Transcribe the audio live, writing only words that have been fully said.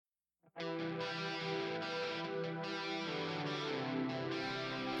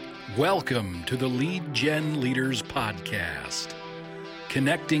Welcome to the Lead Gen Leaders Podcast,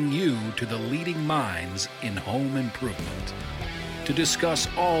 connecting you to the leading minds in home improvement to discuss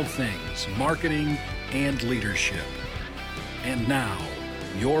all things marketing and leadership. And now,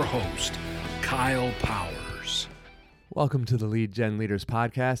 your host, Kyle Powers. Welcome to the Lead Gen Leaders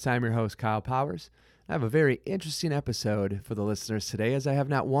Podcast. I'm your host, Kyle Powers. I have a very interesting episode for the listeners today, as I have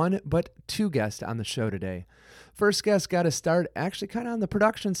not one, but two guests on the show today. First guest got to start actually kind of on the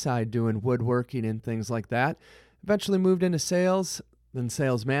production side, doing woodworking and things like that. Eventually moved into sales, then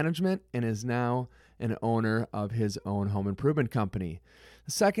sales management, and is now an owner of his own home improvement company.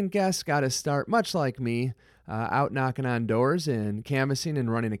 The second guest got to start, much like me, out knocking on doors and canvassing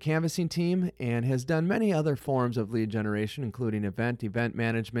and running a canvassing team, and has done many other forms of lead generation, including event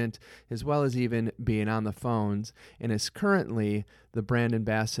management, as well as even being on the phones, and is currently the brand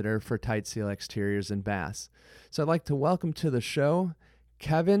ambassador for Tight Seal Exteriors and Bass. So I'd like to welcome to the show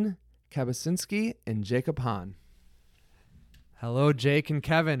Kevin Kabasinski and Jacob Hahn. Hello, Jake and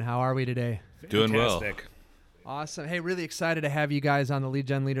Kevin. How are we today? Doing well. Awesome. Hey, really excited to have you guys on the Lead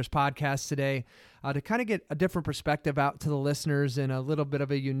Gen Leaders Podcast today to kind of get a different perspective out to the listeners and a little bit of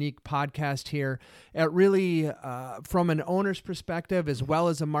a unique podcast here. Really, from an owner's perspective as well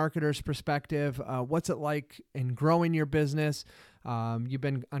as a marketer's perspective, what's it like in growing your business? You've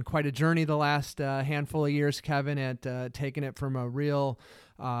been on quite a journey the last handful of years, Kevin, at taking it from a real,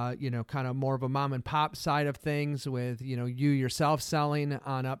 kind of more of a mom and pop side of things with, you yourself selling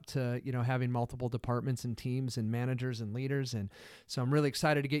on up to, having multiple departments and teams and managers and leaders. And so I'm really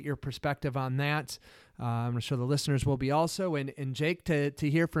excited to get your perspective on that. I'm sure the listeners will be also. And Jake, to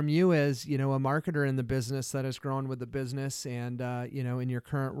hear from you as, a marketer in the business that has grown with the business and, in your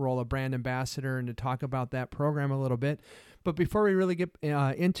current role of brand ambassador, and to talk about that program a little bit. But before we really get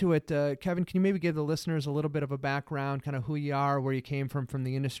into it, Kevin, can you maybe give the listeners a little bit of a background, kind of who you are, where you came from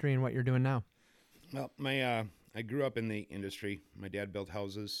the industry, and what you're doing now? Well, I grew up in the industry. My dad built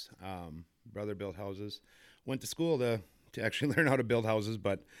houses, brother built houses. Went to school to actually learn how to build houses,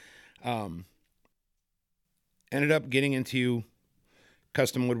 but ended up getting into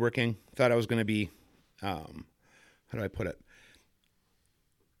custom woodworking. Thought I was going to be, how do I put it?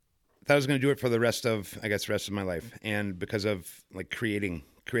 Thought I was going to do it for the rest of my life, and because of like creating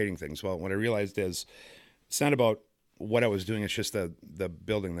things. Well, what I realized is it's not about what I was doing; it's just the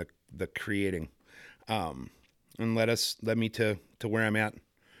building, the creating, and led me to where I'm at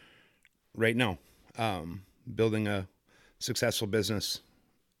right now, building a successful business,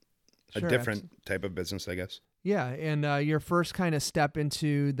 Sure, a different type of business, I guess. Yeah, and your first kind of step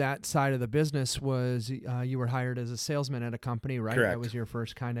into that side of the business was you were hired as a salesman at a company, right? Correct. That was your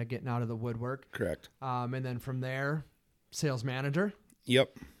first kind of getting out of the woodwork. Correct. And then from there, sales manager.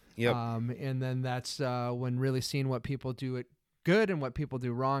 Yep. And then that's when really seeing what people do it good and what people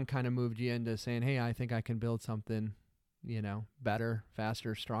do wrong kind of moved you into saying, hey, I think I can build something, better,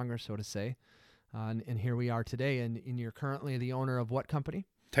 faster, stronger, so to say. And here we are today. And you're currently the owner of what company?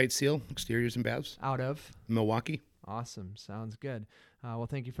 Tight Seal Exteriors and Baths. Out of? Milwaukee. Awesome. Sounds good. Well,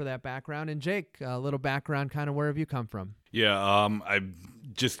 thank you for that background. And Jake, a little background, kind of where have you come from? Yeah, I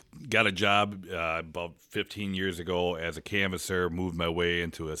just got a job about 15 years ago as a canvasser, moved my way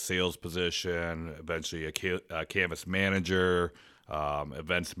into a sales position, eventually a canvas manager,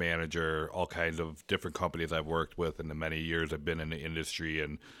 events manager, all kinds of different companies I've worked with in the many years I've been in the industry,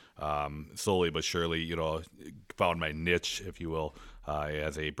 and slowly but surely, found my niche, if you will,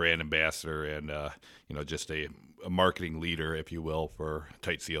 as a brand ambassador and, just a marketing leader, if you will, for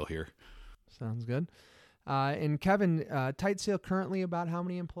Tight Seal here. Sounds good. And Kevin, Tight Seal currently about how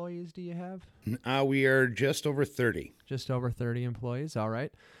many employees do you have? We are just over 30. Just over 30 employees. All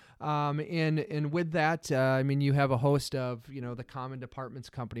right. And with that, you have a host of, the common departments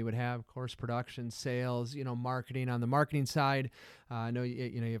company would have, of course, production, sales, marketing on the marketing side. I know,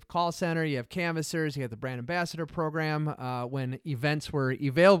 you have call center, you have canvassers, you have the brand ambassador program. When events were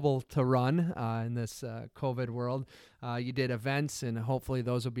available to run in this COVID world, you did events, and hopefully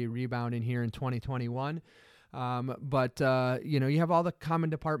those will be rebounding here in 2021. But you have all the common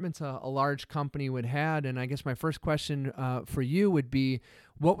departments a large company would have. And I guess my first question for you would be,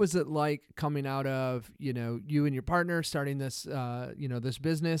 what was it like coming out of, you and your partner starting this, this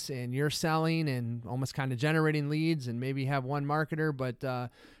business, and you're selling and almost kind of generating leads and maybe have one marketer, but,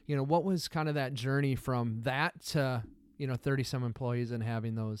 what was kind of that journey from that to, 30 some employees and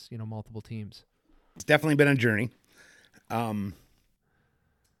having those, multiple teams? It's definitely been a journey.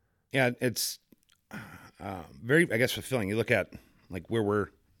 It's very, I guess, fulfilling. You look at like where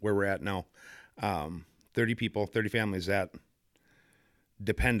we're at now, 30 people, 30 families that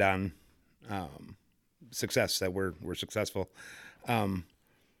depend on success, that we're successful in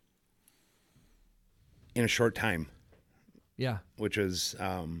a short time. Yeah. Which is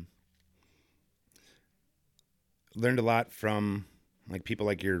learned a lot from like people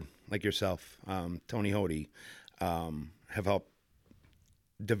like yourself, Tony Hody, have helped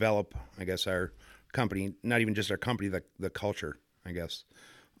develop, I guess, our company, not even just our company, the culture, I guess,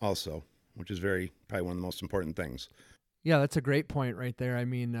 also, which is probably one of the most important things. Yeah, that's a great point right there. I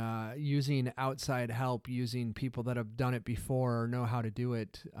mean, using outside help, using people that have done it before or know how to do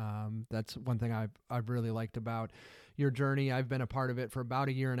it. That's one thing I've really liked about your journey. I've been a part of it for about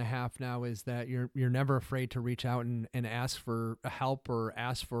a year and a half now, is that you're never afraid to reach out and ask for help or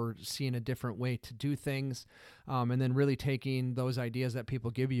ask for seeing a different way to do things. And then really taking those ideas that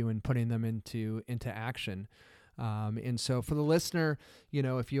people give you and putting them into action. And so for the listener,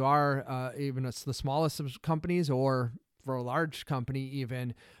 if you are even the smallest of companies, or for a large company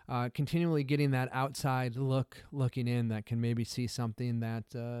even, continually getting that outside looking in that can maybe see something that,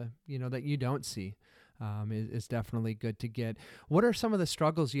 that you don't see, is definitely good to get. What are some of the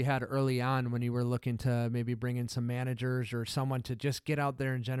struggles you had early on when you were looking to maybe bring in some managers or someone to just get out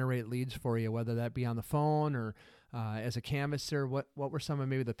there and generate leads for you, whether that be on the phone or as a canvasser? What were some of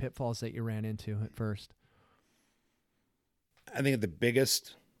maybe the pitfalls that you ran into at first? I think the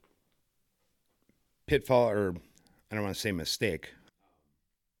biggest pitfall, or I don't want to say mistake,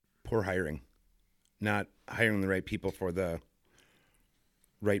 poor hiring, not hiring the right people for the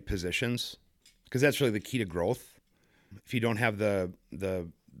right positions, because that's really the key to growth. If you don't have the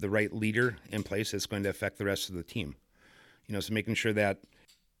right leader in place, it's going to affect the rest of the team. So making sure that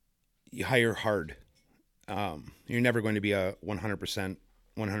you hire hard. You're never going to be a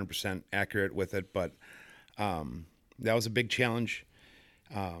 100% accurate with it, but that was a big challenge.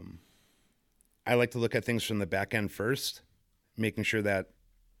 I like to look at things from the back end first, making sure that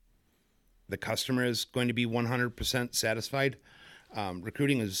the customer is going to be 100% satisfied.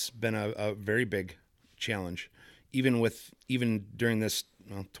 Recruiting has been a very big challenge, even during this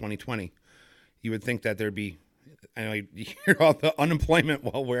 2020. You would think that there'd be, I know you hear all the unemployment.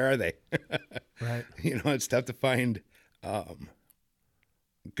 Well, where are they? Right. It's tough to find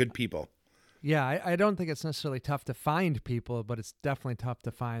good people. Yeah, I don't think it's necessarily tough to find people, but it's definitely tough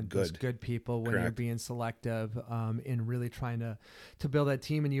to find those good people when Correct. you're being selective in really trying to build that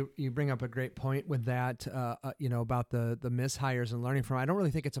team. And you bring up a great point with that, about the mishires and learning from it. I don't really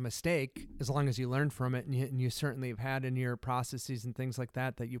think it's a mistake as long as you learn from it, and you certainly have had in your processes and things like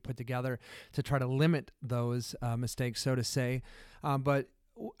that you put together to try to limit those mistakes, so to say. But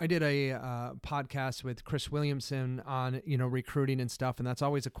I did a podcast with Chris Williamson on, recruiting and stuff. And that's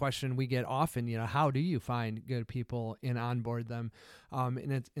always a question we get often, how do you find good people and onboard them?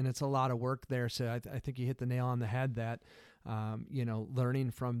 And it's a lot of work there. So I think you hit the nail on the head that,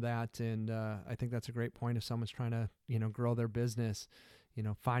 learning from that. And I think that's a great point. If someone's trying to, grow their business,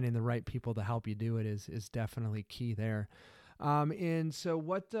 finding the right people to help you do it is definitely key there. And so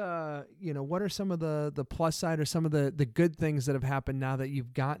what are some of the plus side or some of the good things that have happened now that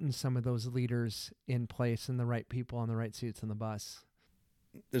you've gotten some of those leaders in place and the right people on the right seats in the bus?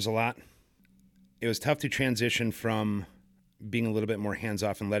 There's a lot. It was tough to transition from being a little bit more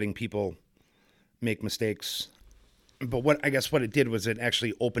hands-off and letting people make mistakes. But what it did was it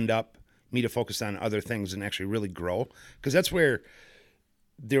actually opened up me to focus on other things and actually really grow. Because that's where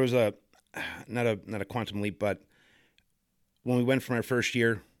there was not a quantum leap, but when we went from our first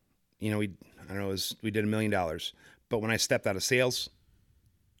year, we did $1 million. But when I stepped out of sales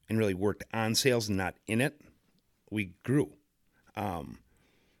and really worked on sales and not in it, we grew. But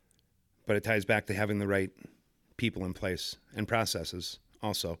it ties back to having the right people in place and processes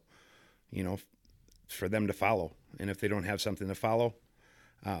also, for them to follow. And if they don't have something to follow,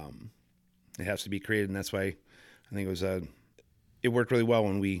 it has to be created. And that's why I think it worked really well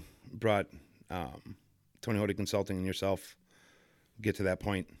when we brought Tony Hody Consulting and yourself get to that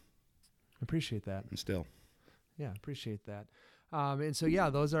point. Appreciate that. And still. Yeah, appreciate that. And so,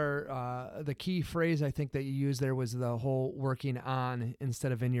 those are the key phrase I think that you used there was the whole working on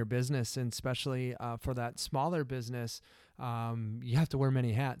instead of in your business. And especially for that smaller business, you have to wear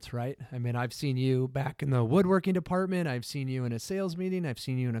many hats, right? I mean, I've seen you back in the woodworking department. I've seen you in a sales meeting. I've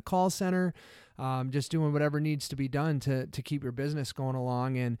seen you in a call center, just doing whatever needs to be done to keep your business going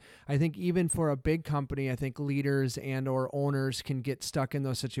along. And I think even for a big company, I think leaders and or owners can get stuck in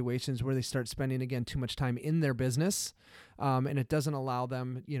those situations where they start spending, again, too much time in their business. And it doesn't allow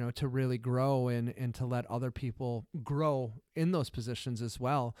them, to really grow and to let other people grow in those positions as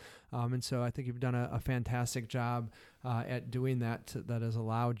well. And so I think you've done a fantastic job at doing that has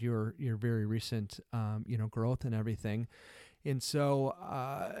allowed your very recent, growth and everything. And so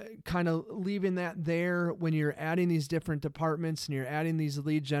kind of leaving that there when you're adding these different departments and you're adding these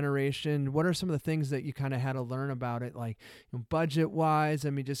lead generation, what are some of the things that you kind of had to learn about it? Like, budget wise,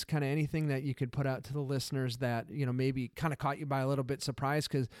 I mean, just kind of anything that you could put out to the listeners that, maybe kind of caught you by a little bit surprise,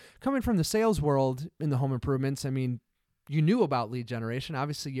 because coming from the sales world in the home improvements, I mean, you knew about lead generation.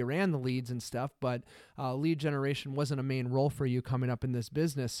 Obviously, you ran the leads and stuff, but lead generation wasn't a main role for you coming up in this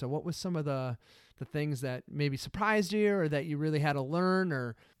business. So what was some of the things that maybe surprised you or that you really had to learn?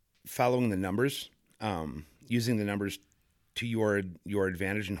 Or following the numbers, using the numbers to your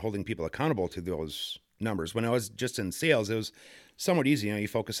advantage and holding people accountable to those numbers. When I was just in sales, it was somewhat easy. You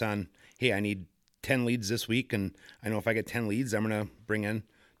focus on, hey, I need 10 leads this week, and I know if I get 10 leads, I'm going to bring in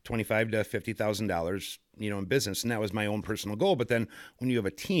 $25,000 to $50,000, in business. And that was my own personal goal. But then when you have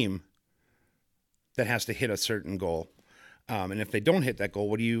a team that has to hit a certain goal, and if they don't hit that goal,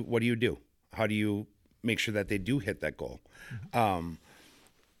 what do you do? How do you make sure that they do hit that goal? Mm-hmm.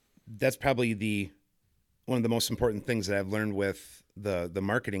 That's probably one of the most important things that I've learned with the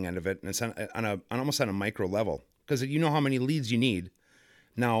marketing end of it. And it's almost on a micro level, because you know how many leads you need.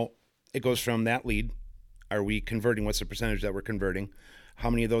 Now it goes from that lead. Are we converting? What's the percentage that we're converting? How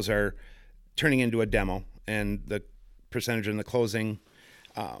many of those are turning into a demo, and the percentage in the closing,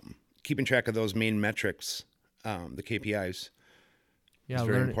 keeping track of those main metrics, the KPIs. Yeah, is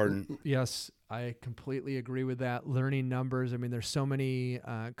very important. Yes, I completely agree with that. Learning numbers. I mean, there's so many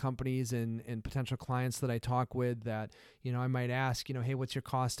companies and potential clients that I talk with that, I might ask, hey, what's your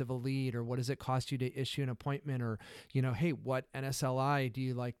cost of a lead, or what does it cost you to issue an appointment, or, hey, what NSLI do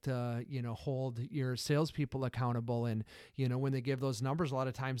you like to, hold your salespeople accountable? And, when they give those numbers, a lot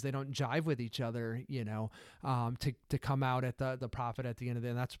of times they don't jive with each other, to come out at the profit at the end of the day.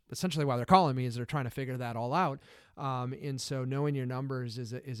 And that's essentially why they're calling me, is they're trying to figure that all out. And so knowing your numbers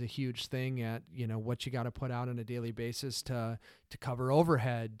is a huge thing at, what you got to put out on a daily basis to cover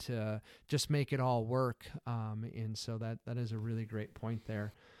overhead, to just make it all work. And so that is a really great point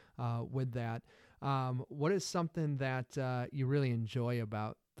there with that. What is something that you really enjoy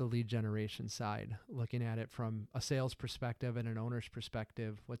about the lead generation side, looking at it from a sales perspective and an owner's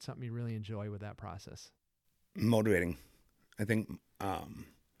perspective? What's something you really enjoy with that process? Motivating. I think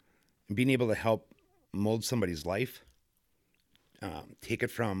being able to help mold somebody's life, take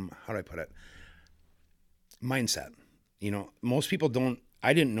it from, how do I put it, mindset. Most people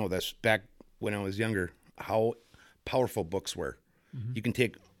I didn't know this back when I was younger, how powerful books were. Mm-hmm. You can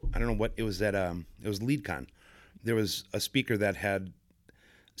take, I don't know what it was, that it was LeadCon. There was a speaker that had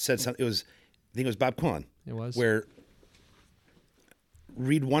said something, I think it was Bob Quillen. It was. Where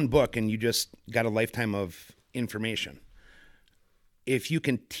read one book and you just got a lifetime of information. If you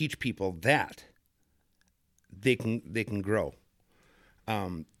can teach people that, they can grow.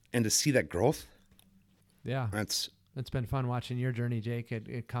 And to see that growth, it's been fun watching your journey, Jake.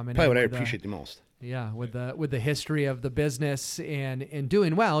 It coming probably what I appreciate the most. Yeah, with the history of the business and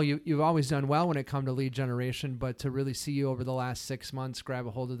doing well, you've always done well when it comes to lead generation, but to really see you over the last 6 months grab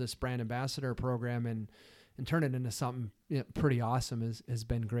a hold of this brand ambassador program and turn it into something pretty awesome has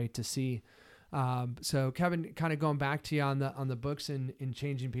been great to see. So Kevin, kind of going back to you on the books and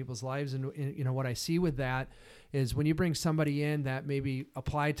changing people's lives, and what I see with that is when you bring somebody in that maybe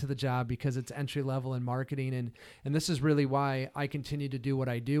applied to the job because it's entry level in marketing, and this is really why I continue to do what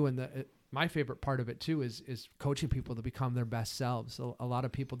I do. And my favorite part of it too is coaching people to become their best selves. So a lot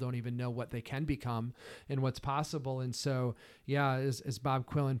of people don't even know what they can become and what's possible. And so, yeah, as Bob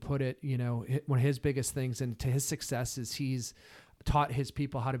Quillen put it, one of his biggest things and to his success is he's taught his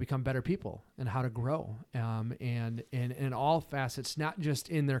people how to become better people and how to grow, and in all facets, not just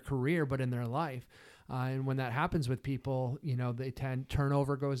in their career, but in their life. And when that happens with people,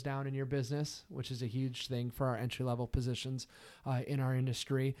 turnover goes down in your business, which is a huge thing for our entry-level positions in our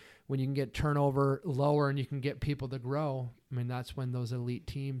industry. When you can get turnover lower and you can get people to grow, I mean, that's when those elite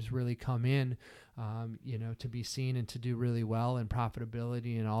teams really come in, to be seen and to do really well, and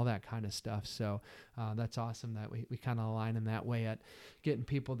profitability and all that kind of stuff. So that's awesome that we kind of align in that way at getting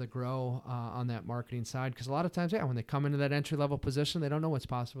people to grow on that marketing side. Because a lot of times, when they come into that entry-level position, they don't know what's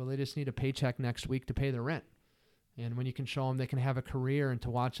possible. They just need a paycheck next week to pay their rent. And when you can show them they can have a career, and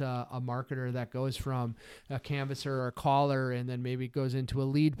to watch a marketer that goes from a canvasser or a caller and then maybe goes into a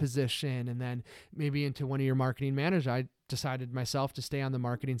lead position and then maybe into one of your marketing managers. I decided myself to stay on the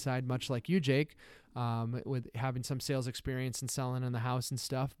marketing side, much like you, Jake, with having some sales experience and selling in the house and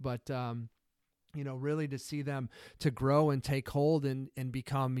stuff. But, really to see them to grow and take hold and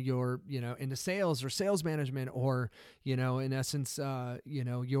become your, into sales or sales management, or, in essence,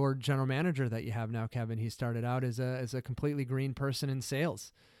 your general manager that you have now, Kevin. He started out as a completely green person in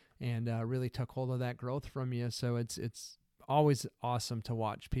sales and really took hold of that growth from you. So it's always awesome to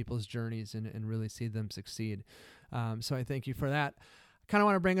watch people's journeys and really see them succeed. So I thank you for that. Kind of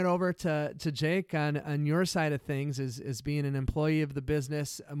want to bring it over to Jake on your side of things as being an employee of the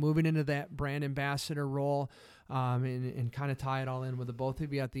business, moving into that brand ambassador role, and kind of tie it all in with the both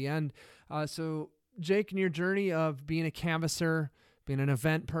of you at the end. So Jake, in your journey of being a canvasser, being an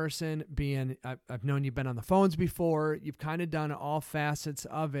event person, I've known you've been on the phones before, you've kind of done all facets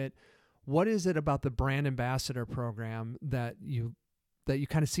of it. What is it about the brand ambassador program that you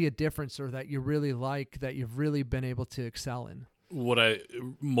kind of see a difference, or that you really like, that you've really been able to excel in? What I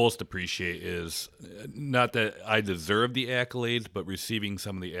most appreciate is not that I deserve the accolades, but receiving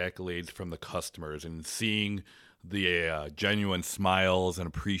some of the accolades from the customers and seeing the genuine smiles and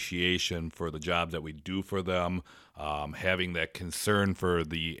appreciation for the job that we do for them, having that concern for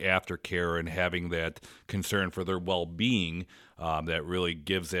the aftercare and having that concern for their well-being, that really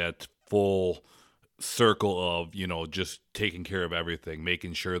gives that full circle of, just taking care of everything,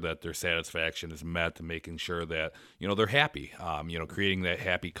 making sure that their satisfaction is met, and making sure that, they're happy, creating that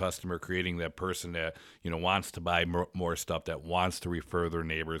happy customer, creating that person that, wants to buy more stuff, that wants to refer their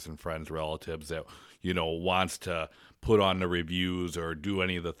neighbors and friends, relatives, that, wants to put on the reviews or do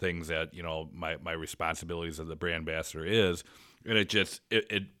any of the things that, my responsibilities as the brand ambassador is. And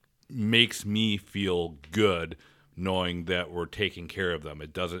it makes me feel good knowing that we're taking care of them.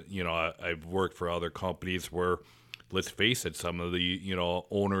 It doesn't, I've worked for other companies where, let's face it, some of the,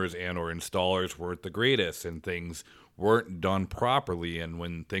 owners and or installers weren't the greatest and things weren't done properly. And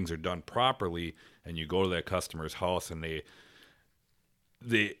when things are done properly and you go to that customer's house and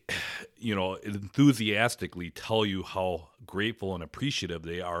they enthusiastically tell you how grateful and appreciative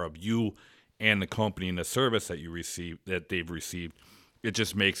they are of you and the company and the service that they've received, it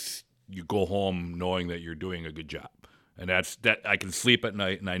just makes you go home knowing that you're doing a good job. And that I can sleep at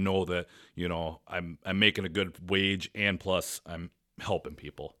night and I know that, I'm making a good wage, and plus I'm helping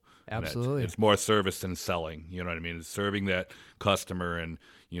people. Absolutely. It's more service than selling. You know what I mean? It's serving that customer and,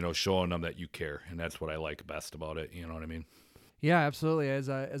 showing them that you care. And that's what I like best about it. You know what I mean? Yeah, absolutely. As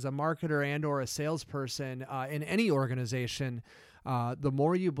a marketer and or a salesperson in any organization, the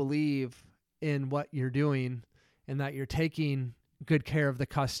more you believe in what you're doing and that you're taking good care of the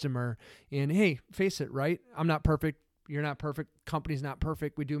customer, and hey, face it, right? I'm not perfect. You're not perfect. Company's not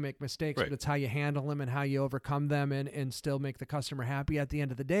perfect. We do make mistakes, right. But it's how you handle them and how you overcome them and still make the customer happy at the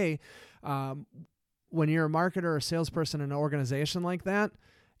end of the day. When you're a marketer or a salesperson in an organization like that,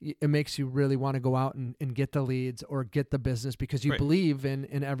 it makes you really want to go out and get the leads or get the business because you right. believe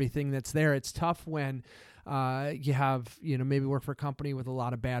in everything that's there. It's tough when you have, maybe work for a company with a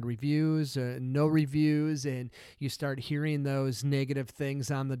lot of bad reviews, no reviews, and you start hearing those negative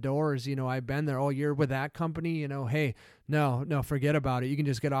things on the doors. I've been there. Oh, you're with that company, hey, no, forget about it. You can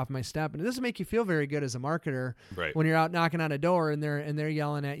just get off my step. And it doesn't make you feel very good as a marketer right. when you're out knocking on a door and they're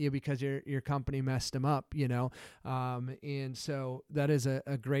yelling at you because your company messed them up, and so that is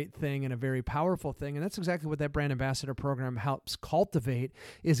a great thing and a very powerful thing. And that's exactly what that brand ambassador program helps cultivate,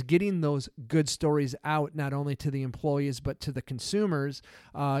 is getting those good stories out, not only to the employees, but to the consumers,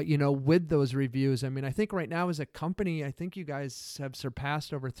 with those reviews. I mean, I think right now as a company, I think you guys have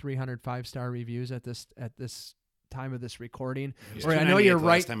surpassed over 300 5-star reviews at this time of this recording. Or I know you're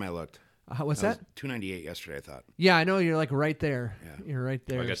right. Last time I looked. What's that? 298 yesterday, I thought. Yeah, I know you're like right there. Yeah. You're right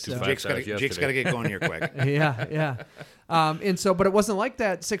there. I got two so. Jake's got to get going here quick. Yeah. And so, but it wasn't like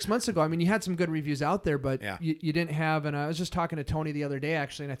that 6 months ago. I mean, you had some good reviews out there, but yeah. you didn't have, and I was just talking to Tony the other day,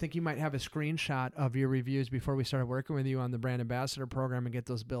 actually, and I think you might have a screenshot of your reviews before we started working with you on the brand ambassador program and get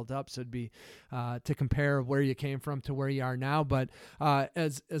those built up. So it'd be to compare where you came from to where you are now. But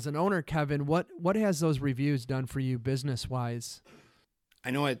as an owner, Kevin, what has those reviews done for you business-wise?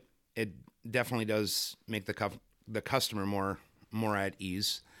 I know it definitely does make the customer more at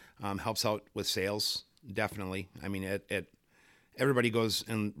ease. Helps out with sales, definitely. I mean, it everybody goes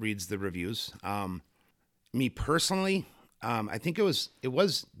and reads the reviews. Me personally, I think it was. Do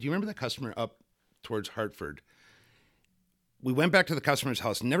you remember the customer up towards Hartford? We went back to the customer's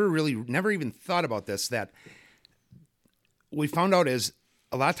house. Never even thought about this. That we found out is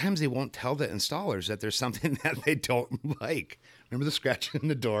a lot of times they won't tell the installers that there's something that they don't like. Remember the scratch in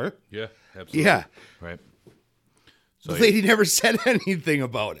the door? Yeah, absolutely. Yeah. Right. So the lady never said anything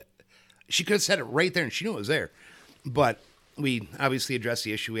about it. She could have said it right there, and she knew it was there. But we obviously addressed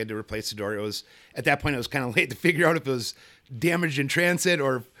the issue. We had to replace the door. It was at that point, it was kind of late to figure out if it was damaged in transit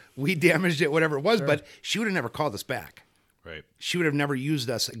or if we damaged it, whatever it was. Sure. But she would have never called us back. Right. She would have never used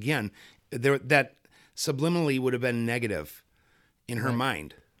us again. That subliminally would have been negative in her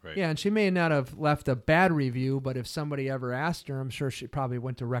mind. Right. Yeah, and she may not have left a bad review, but if somebody ever asked her, I'm sure she probably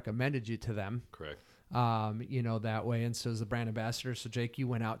wouldn't have recommended you to them. Correct. that way. And so as the brand ambassador, so Jake, you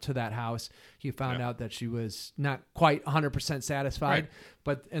went out to that house, you found out that she was not quite 100% satisfied,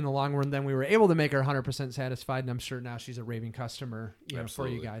 but in the long run, then we were able to make her 100% satisfied. And I'm sure now she's a raving customer, for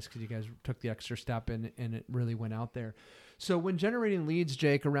you guys, because you guys took the extra step and it really went out there. So when generating leads,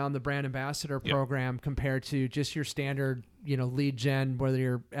 Jake, around the brand ambassador program compared to just your standard, lead gen, whether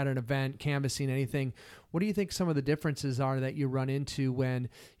you're at an event, canvassing, anything, what do you think some of the differences are that you run into when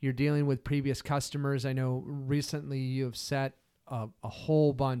you're dealing with previous customers? I know recently you have set a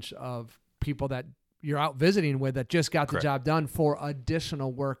whole bunch of people that you're out visiting with that just got the job done for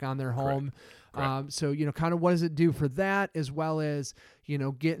additional work on their home. So, kind of what does it do for that, as well as,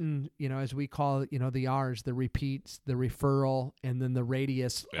 getting, as we call it, the R's, the repeats, the referral, and then the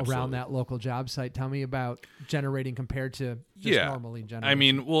radius around that local job site. Tell me about generating compared to just normally generating. I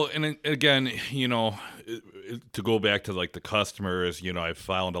mean, well, and again, to go back to like the customers, I've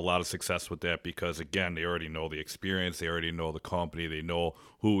found a lot of success with that because, again, they already know the experience. They already know the company. They know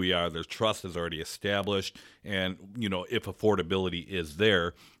who we are. Their trust is already established. And, if affordability is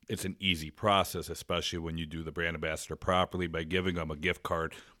there, it's an easy process, especially when you do the brand ambassador properly by giving them a gift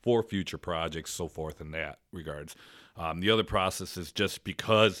card for future projects, so forth in that regards. The other process is just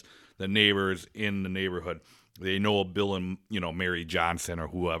because the neighbors in the neighborhood, they know Bill and, Mary Johnson or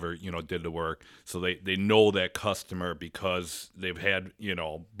whoever, did the work. So they know that customer because they've had,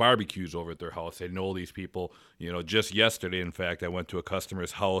 barbecues over at their house. They know these people, just yesterday, in fact, I went to a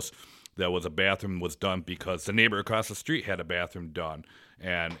customer's house that was a bathroom was done because the neighbor across the street had a bathroom done.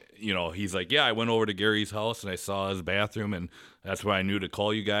 And, he's like, yeah, I went over to Gary's house and I saw his bathroom and that's why I knew to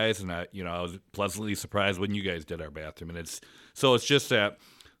call you guys. And I was pleasantly surprised when you guys did our bathroom. And it's just that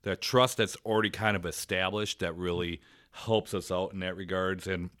trust that's already kind of established that really helps us out in that regards.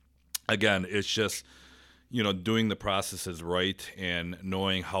 And again, it's just, doing the processes right and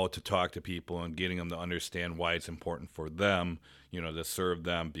knowing how to talk to people and getting them to understand why it's important for them, to serve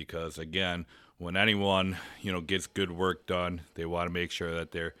them. Because again, when anyone, gets good work done, they want to make sure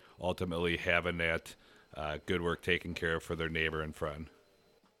that they're ultimately having that good work taken care of for their neighbor and friend.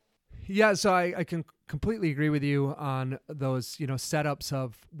 Yeah, so I can completely agree with you on those, setups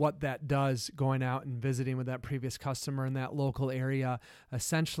of what that does going out and visiting with that previous customer in that local area.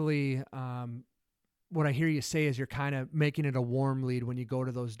 Essentially, what I hear you say is you're kind of making it a warm lead when you go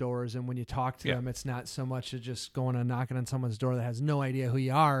to those doors, and when you talk to them, it's not so much as just going and knocking on someone's door that has no idea who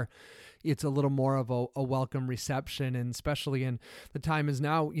you are. It's a little more of a welcome reception, and especially in the time is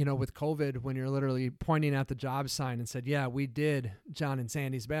now, with COVID, when you're literally pointing at the job sign and said, yeah, we did John and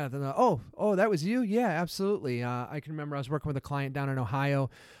Sandy's bath. And oh, that was you? Yeah, absolutely. I can remember I was working with a client down in Ohio,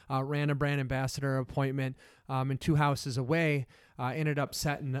 ran a brand ambassador appointment, and 2 houses away, ended up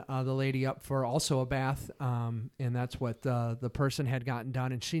setting the lady up for also a bath. And that's what the person had gotten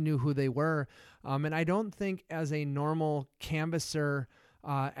done, and she knew who they were. And I don't think as a normal canvasser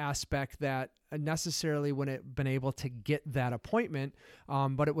aspect that necessarily wouldn't have been able to get that appointment.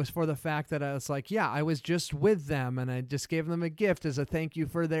 But it was for the fact that I was like, yeah, I was just with them and I just gave them a gift as a thank you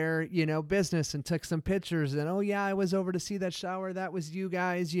for their, business, and took some pictures, and, oh yeah, I was over to see that shower. That was you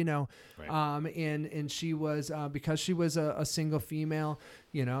guys, Right. And she was, because she was a single female,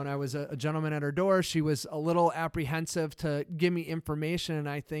 and I was a gentleman at her door, she was a little apprehensive to give me information. And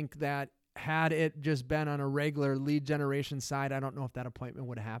I think that had it just been on a regular lead generation side, I don't know if that appointment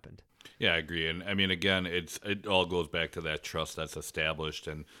would have happened. Yeah, I agree. And I mean, again, it all goes back to that trust that's established,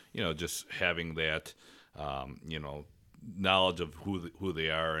 and, just having that, knowledge of who they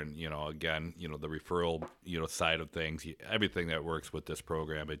are. And, again, the referral, side of things, everything that works with this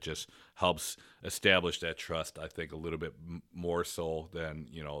program, it just helps establish that trust, I think, a little bit more so than,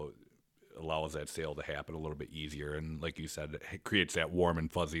 allows that sale to happen a little bit easier. And like you said, it creates that warm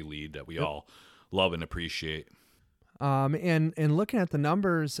and fuzzy lead that we all love and appreciate. And looking at the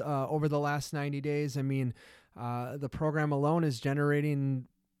numbers over the last 90 days, I mean, the program alone is generating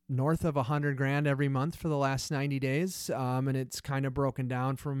north of $100,000 every month for the last 90 days. And it's kind of broken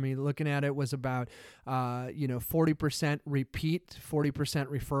down from me looking at it was about, 40% repeat, 40%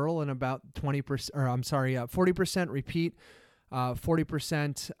 referral, and about 40% repeat,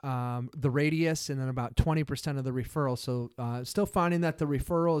 40% the radius, and then about 20% of the referral. So still finding that the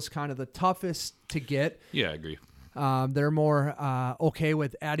referral is kind of the toughest to get. Yeah, I agree. They're more okay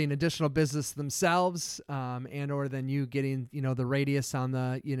with adding additional business themselves, and or than you getting, the radius on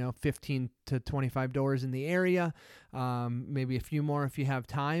the, 15 to 25 doors in the area, maybe a few more if you have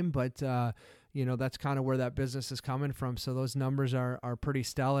time. But, that's kind of where that business is coming from. So those numbers are pretty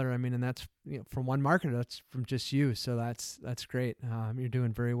stellar. I mean, and that's from one marketer, that's from just you. So that's great. You're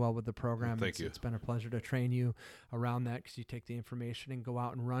doing very well with the program. Thank you. It's been a pleasure to train you around that, because you take the information and go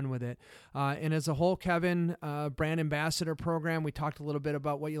out and run with it. And as a whole, Kevin, brand ambassador program, we talked a little bit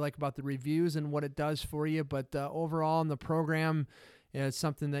about what you like about the reviews and what it does for you, but overall in the program, it's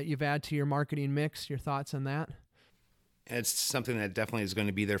something that you've added to your marketing mix. Your thoughts on that? It's something that definitely is going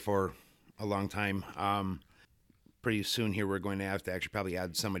to be there for a long time. Pretty soon here, we're going to have to actually probably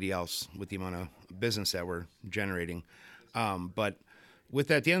add somebody else with the amount of business that we're generating. But with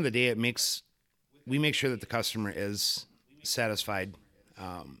that, at the end of the day, we make sure that the customer is satisfied.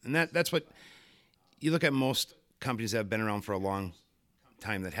 And that's what you look at. Most companies that have been around for a long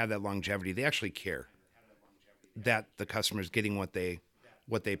time, that have that longevity, they actually care that the customer is getting what they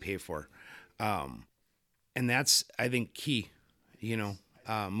pay for. And that's, I think, key,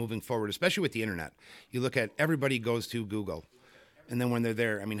 moving forward, especially with the internet. You look at, everybody goes to Google, and then when they're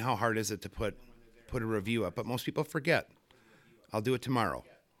there, I mean, how hard is it to put a review up? But most people forget. I'll do it tomorrow.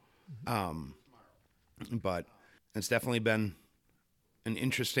 But it's definitely been an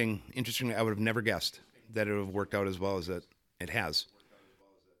interesting, I would have never guessed that it would have worked out as well as it has.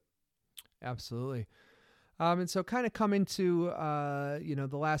 Absolutely. And so kind of come into,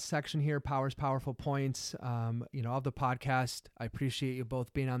 the last section here, Powers, Powerful Points, of the podcast. I appreciate you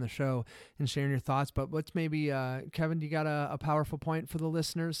both being on the show and sharing your thoughts, but what's maybe, Kevin, do you got a powerful point for the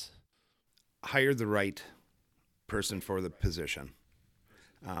listeners? Hire the right person for the position.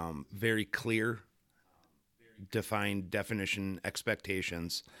 Very clear, defined definition,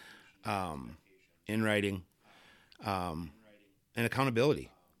 expectations, in writing, and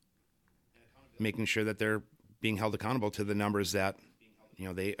accountability. Making sure that they're being held accountable to the numbers that,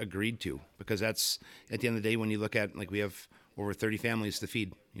 they agreed to, because that's, at the end of the day, when you look at, we have over 30 families to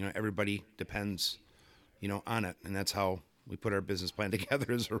feed, everybody depends, on it. And that's how we put our business plan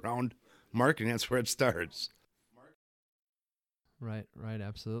together, is around marketing. That's where it starts. Right.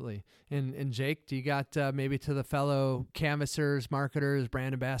 Absolutely. And Jake, do you got maybe to the fellow canvassers, marketers,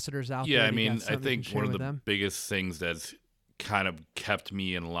 brand ambassadors out there? Yeah, I mean, I think one of the biggest things that's kind of kept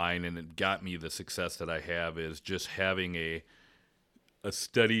me in line and it got me the success that I have is just having a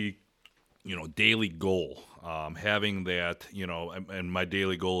steady, daily goal. Having that, and my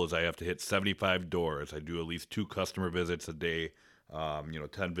daily goal is I have to hit 75 doors. I do at least 2 customer visits a day,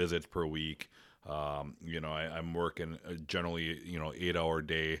 10 visits per week. I'm working generally, 8-hour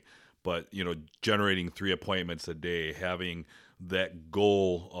day, but, generating 3 appointments a day, having that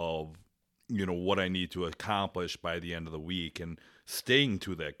goal of, what I need to accomplish by the end of the week, and staying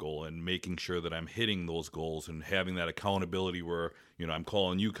to that goal and making sure that I'm hitting those goals, and having that accountability where, I'm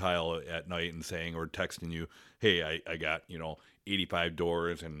calling you, Kyle, at night and saying, or texting you, hey, I got, 85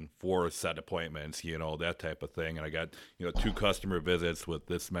 doors and 4 set appointments, that type of thing. And I got, 2 customer visits with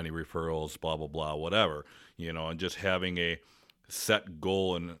this many referrals, blah, blah, blah, whatever, and just having a set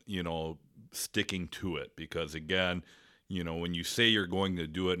goal and, sticking to it. Because again, when you say you're going to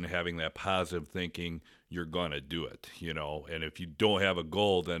do it and having that positive thinking, you're going to do it, and if you don't have a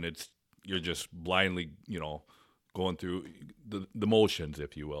goal, then you're just blindly, going through the motions,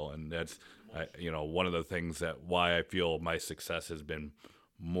 if you will. And that's, one of the things that why I feel my success has been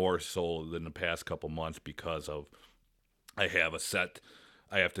more so than the past couple months, because of I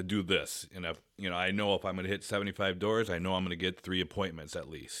have to do this. And if, I know if I'm going to hit 75 doors, I know I'm going to get 3 appointments at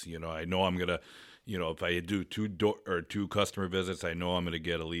least. I know I'm going to, if I do 2 customer visits, I know I'm going to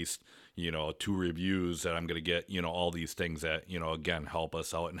get at least, 2 reviews, that I'm going to get, all these things that, again, help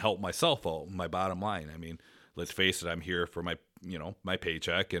us out and help myself out, my bottom line. I mean, let's face it, I'm here for my, my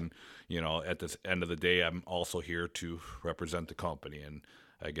paycheck. And, at the end of the day, I'm also here to represent the company. And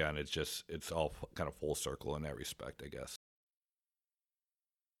again, it's all kind of full circle in that respect, I guess.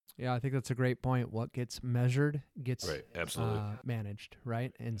 Yeah, I think that's a great point. What gets measured gets right, absolutely. Managed,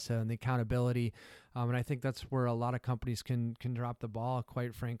 right? And so, and the accountability, and I think that's where a lot of companies can drop the ball,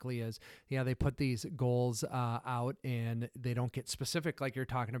 quite frankly, is, they put these goals out and they don't get specific, like you're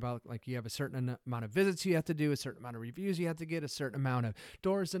talking about. Like, you have a certain amount of visits you have to do, a certain amount of reviews you have to get, a certain amount of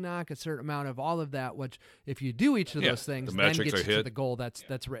doors to knock, a certain amount of all of that, which if you do each of those things, then gets you to the goal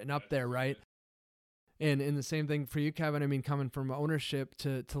that's written up there, right? And the same thing for you, Kevin. I mean, coming from ownership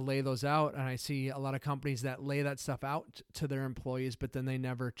to lay those out, and I see a lot of companies that lay that stuff out to their employees, but then they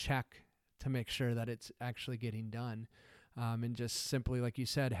never check to make sure that it's actually getting done. And just simply, like you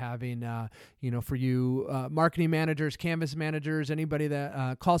said, having, for you marketing managers, canvas managers, anybody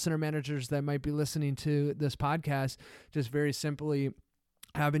that call center managers that might be listening to this podcast, just very simply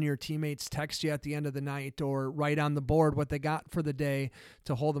having your teammates text you at the end of the night or write on the board what they got for the day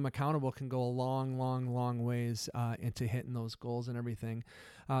to hold them accountable can go a long, long, long ways into hitting those goals and everything.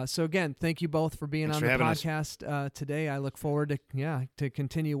 So again, thank you both for being on the podcast today. I look forward to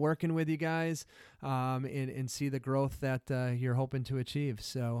continue working with you guys and see the growth that you're hoping to achieve.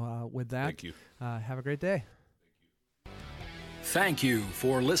 So with that, thank you. Have a great day. Thank you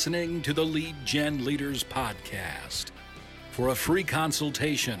for listening to the Lead Gen Leaders Podcast. For a free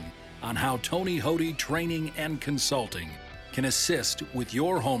consultation on how Tony Hote Training and Consulting can assist with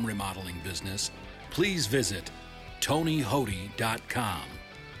your home remodeling business, please visit TonyHote.com.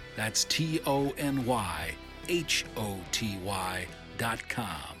 That's TonyHoty.com.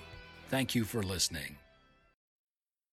 Thank you for listening.